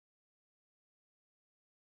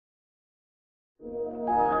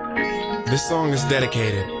This song is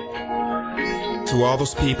dedicated to all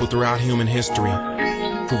those people throughout human history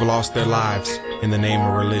who've lost their lives in the name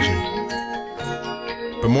of religion.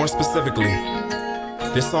 But more specifically,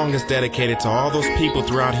 this song is dedicated to all those people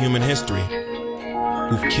throughout human history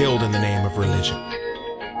who've killed in the name of religion.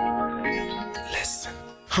 Listen.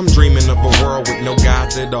 I'm dreaming of a world with no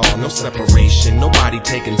gods at all, no separation, nobody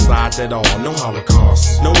taking sides at all, no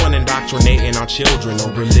holocaust, no one indoctrinating our children or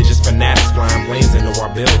religious fanatics flying planes into our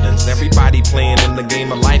buildings. Everybody playing in the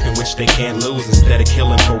game of life in which they can't lose instead of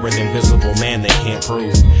killing for an invisible man they can't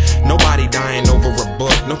prove. Nobody dying over a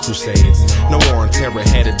book, no crusades, no war on terror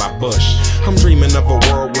headed by Bush. I'm dreaming of a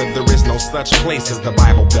world where there is no such place as the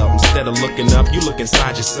Bible Belt. Instead of looking up, you look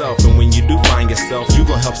inside yourself, and when you do find yourself, you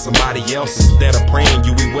gon' help somebody else instead of praying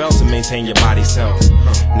you eat well to maintain your body's health.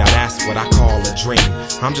 Now that's what I call a dream.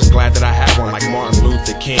 I'm just glad that I have one like Martin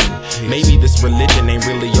Luther King. Maybe this religion ain't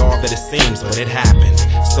really all that it seems, but it happened.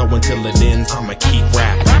 So until it ends, I'ma keep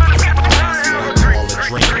rapping. That's what I call a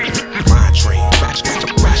dream. My dream.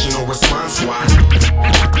 Rational response, why?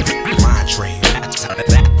 My dream.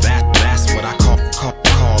 That's what I call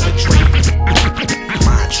a dream.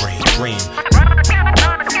 My dream.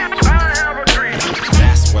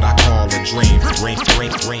 That's what I call a dream.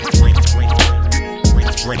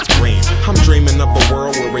 I'm dreaming of a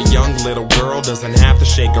world where a young little girl doesn't have to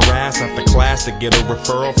shake her ass after class to get a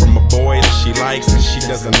referral from a boy that she likes and she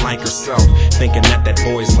doesn't like herself, thinking that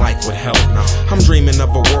boy's life would help. I'm dreaming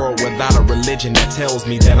of a world without a religion that tells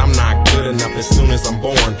me that I'm not good enough as soon as I'm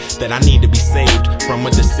born, that I need to be saved from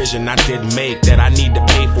a decision I didn't make, that I need to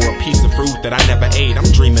pay for a piece of fruit that I never ate. I'm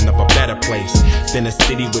dreaming of a better place than a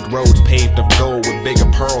city with roads paved of gold with bigger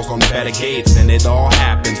pearls on better gates, and it all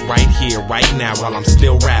happens right here, right now, while I'm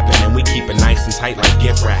still rapping, and we keep it nice and tight like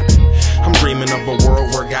gift wrapping. I'm dreaming of a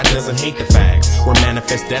world where God doesn't hate the facts, where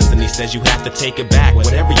manifest destiny says you have to take it back,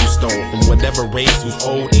 whatever you stole from whatever race who's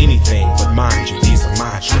owed anything. But mind you, these are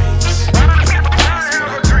my dreams. That's what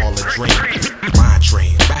I call a dream. My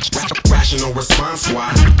dream. Rational response,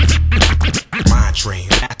 why? My dream.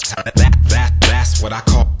 That's what I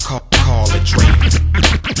call a dream.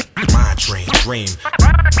 My dream.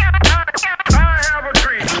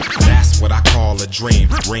 That's what I call a dream.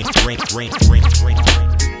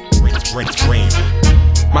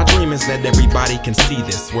 My dream is that everybody can see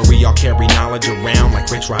this, where we all carry knowledge around like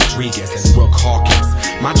Rich Rodriguez and Rook Hawkins.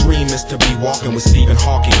 My dream is to be walking with Stephen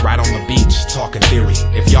Hawking right on the beach, talking theory.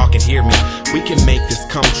 If y'all can hear me, we can make this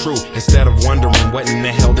come true, instead of wondering what in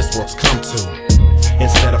the hell this world's come to.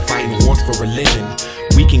 Instead of fighting wars for religion,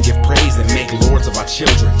 we can give praise and make lords of our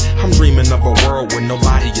children. I'm dreaming of a world where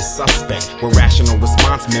nobody is suspect, where rational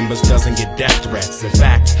response members doesn't get death threats. In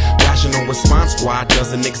fact, rational response squad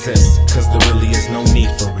doesn't exist, cause there really is no need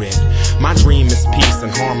for it. My dream is peace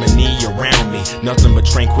and harmony around me, nothing but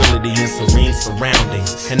tranquility and serene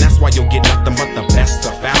surroundings. And that's why you'll get nothing but the best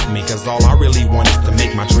stuff out of me, cause all I really want is to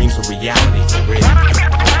make my dreams a reality for real.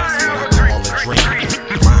 That's what I call a dream.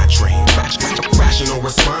 My dream. Rational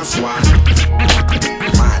response, why?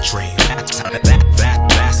 My dream. That's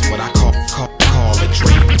what I call a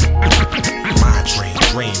dream. My dream.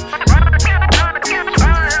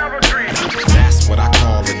 That's what I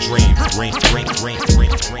call a dream.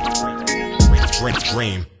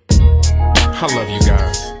 Dream. I love you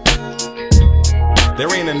guys. There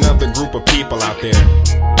ain't another group of people out there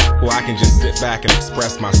who I can just sit back and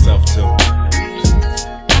express myself to.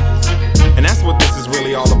 And that's what this is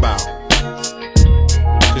really all about.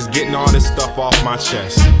 Just getting all this stuff off my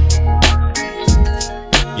chest.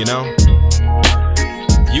 You know?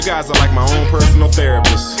 You guys are like my own personal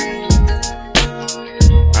therapist.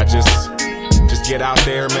 I just get out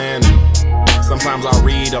there, man. Sometimes I'll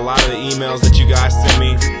read a lot of the emails that you guys send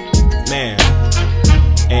me. Man.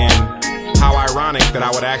 And how ironic that I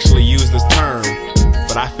would actually use this term,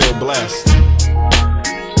 but I feel blessed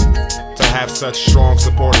to have such strong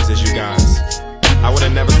supporters as you guys. I would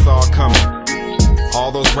have never saw it coming.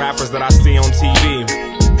 All those rappers that I see on TV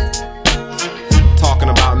talking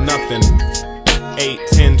about nothing. 8,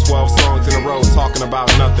 10, 12 songs in a row talking about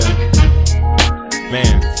nothing.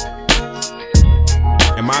 Man.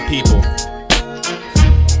 And my people,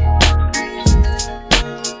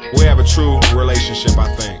 we have a true relationship,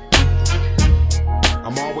 I think.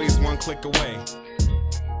 I'm always one click away.